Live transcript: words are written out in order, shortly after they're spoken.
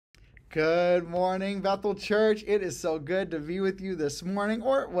Good morning, Bethel Church. It is so good to be with you this morning,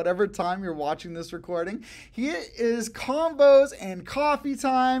 or whatever time you're watching this recording. It is Convos and Coffee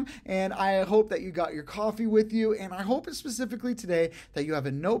time, and I hope that you got your coffee with you, and I hope specifically today that you have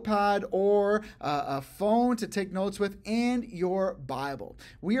a notepad or a phone to take notes with and your Bible.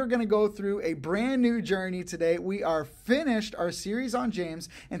 We are going to go through a brand new journey today. We are finished our series on James,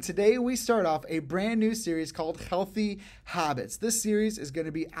 and today we start off a brand new series called Healthy Habits. This series is going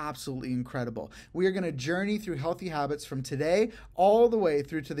to be absolutely incredible. We are going to journey through healthy habits from today all the way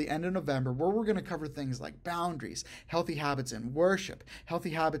through to the end of November, where we're going to cover things like boundaries, healthy habits in worship, healthy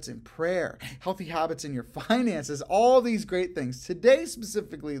habits in prayer, healthy habits in your finances, all these great things. Today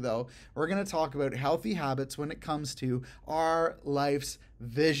specifically, though, we're going to talk about healthy habits when it comes to our life's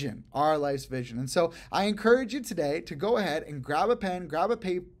vision. And so I encourage you today to go ahead and grab a pen, grab a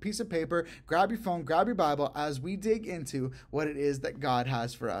piece of paper, grab your phone, grab your Bible as we dig into what it is that God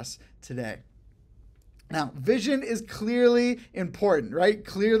has for us today. Now, vision is clearly important, right?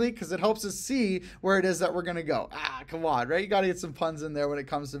 Clearly, because it helps us see where it is that we're going to go. Come on, right? You got to get some puns in there when it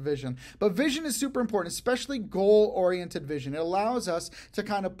comes to vision. But vision is super important, especially goal-oriented vision. It allows us to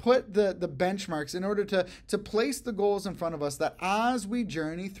kind of put the benchmarks in order to place the goals in front of us, that as we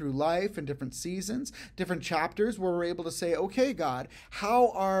journey through life in different seasons, different chapters, where we're able to say, okay, God,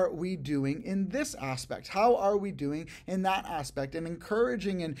 how are we doing in this aspect? How are we doing in that aspect? And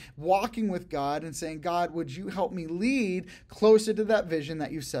encouraging and walking with God and saying, God, would you help me lead closer to that vision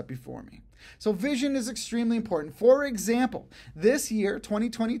that you set before me? So vision is extremely important. For example, this year,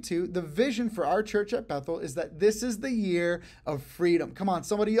 2022, the vision for our church at Bethel is that this is the year of freedom. Come on,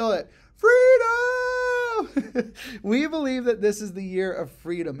 somebody yell it. Freedom! We believe that this is the year of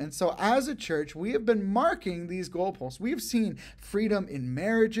freedom. And so as a church, we have been marking these goalposts. We've seen freedom in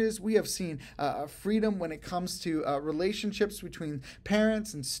marriages. We have seen freedom when it comes to relationships between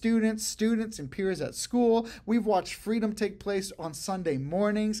parents and students and peers at school. We've watched freedom take place on Sunday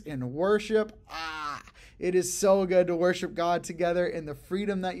mornings in worship. It is so good to worship God together, and the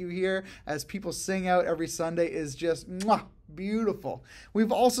freedom that you hear as people sing out every Sunday is just beautiful.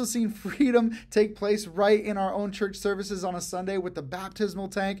 We've also seen freedom take place right in our own church services on a Sunday with the baptismal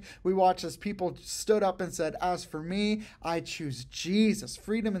tank. We watched as people stood up and said, as for me, I choose Jesus.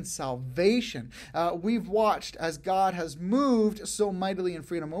 Freedom and salvation. We've watched as God has moved so mightily in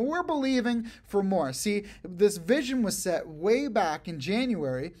freedom, and we're believing for more. See, this vision was set way back in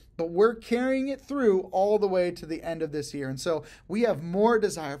January, but we're carrying it through all the way to the end of this year. And so we have more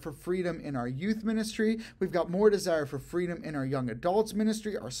desire for freedom in our youth ministry. We've got more desire for freedom in our young adults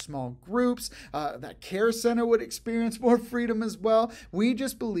ministry, our small groups. That care center would experience more freedom as well. We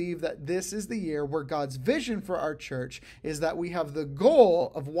just believe that this is the year where God's vision for our church is that we have the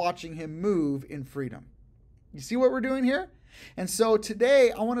goal of watching him move in freedom. You see what we're doing here? And so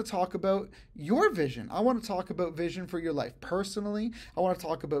today I want to talk about your vision. I want to talk about vision for your life personally. I want to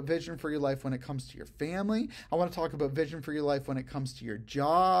talk about vision for your life when it comes to your family. I want to talk about vision for your life when it comes to your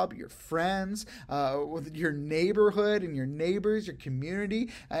job, your friends, with your neighborhood and your neighbors, your community.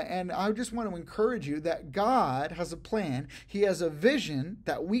 And I just want to encourage you that God has a plan. He has a vision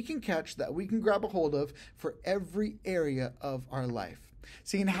that we can catch, that we can grab a hold of for every area of our life.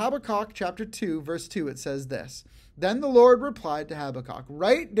 See, in Habakkuk chapter 2, verse 2, it says this: Then the Lord replied to Habakkuk,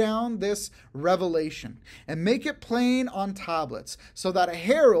 write down this revelation and make it plain on tablets so that a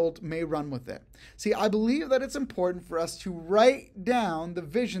herald may run with it. See, I believe that it's important for us to write down the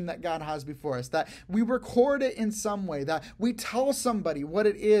vision that God has before us, that we record it in some way, that we tell somebody what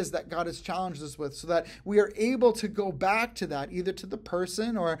it is that God has challenged us with, so that we are able to go back to that, either to the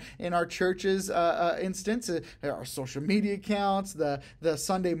person or in our church's instance, our social media accounts, the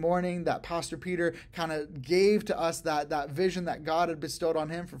Sunday morning that Pastor Peter kind of gave to us, that vision that God had bestowed on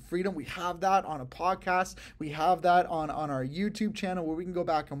him for freedom. We have that on a podcast. We have that on our YouTube channel where we can go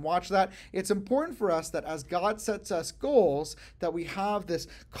back and watch that. It's important for us that as God sets us goals, that we have this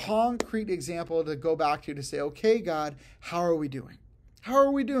concrete example to go back to say, okay, God, how are we doing? How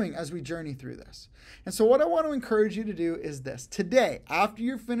are we doing as we journey through this? And so what I want to encourage you to do is this. Today, after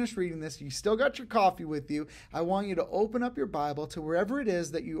you're finished reading this, you still got your coffee with you, I want you to open up your Bible to wherever it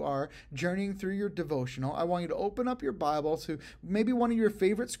is that you are journeying through your devotional. I want you to open up your Bible to maybe one of your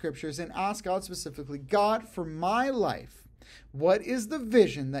favorite scriptures and ask God specifically, God, for my life, what is the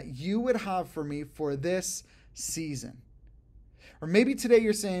vision that you would have for me for this season? Or maybe today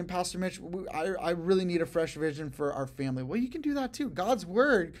you're saying, Pastor Mitch, I really need a fresh vision for our family. Well, you can do that too. God's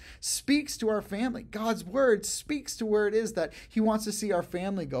word speaks to our family. God's word speaks to where it is that he wants to see our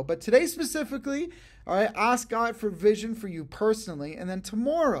family go. But today specifically, all right, ask God for vision for you personally. And then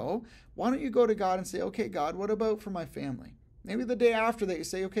tomorrow, why don't you go to God and say, okay, God, what about for my family? Maybe the day after that you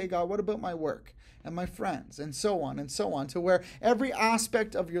say, okay, God, what about my work and my friends, and so on, to where every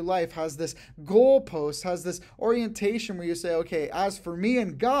aspect of your life has this goalpost, has this orientation where you say, okay, as for me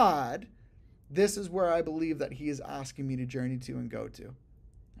and God, this is where I believe that he is asking me to journey to and go to.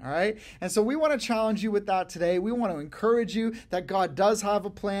 All right. And so we want to challenge you with that today. We want to encourage you that God does have a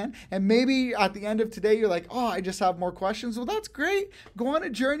plan. And maybe at the end of today, you're like, oh, I just have more questions. Well, that's great. Go on a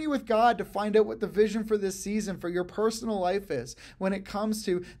journey with God to find out what the vision for this season for your personal life is when it comes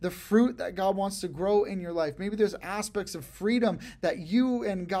to the fruit that God wants to grow in your life. Maybe there's aspects of freedom that you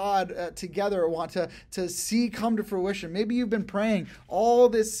and God together want to see come to fruition. Maybe you've been praying all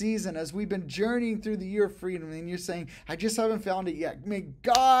this season as we've been journeying through the year of freedom, and you're saying, I just haven't found it yet. May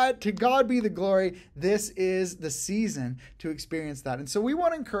to God be the glory. This is the season to experience that. And so we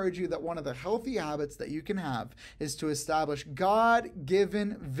want to encourage you that one of the healthy habits that you can have is to establish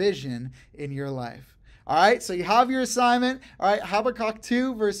God-given vision in your life. All right, so you have your assignment. All right, Habakkuk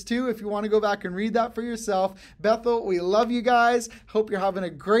 2, verse 2, if you want to go back and read that for yourself. Bethel, we love you guys. Hope you're having a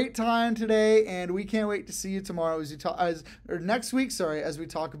great time today, and we can't wait to see you tomorrow next week, as we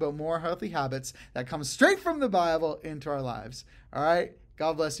talk about more healthy habits that come straight from the Bible into our lives. All right,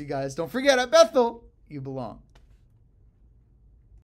 God bless you guys. Don't forget, at Bethel, you belong.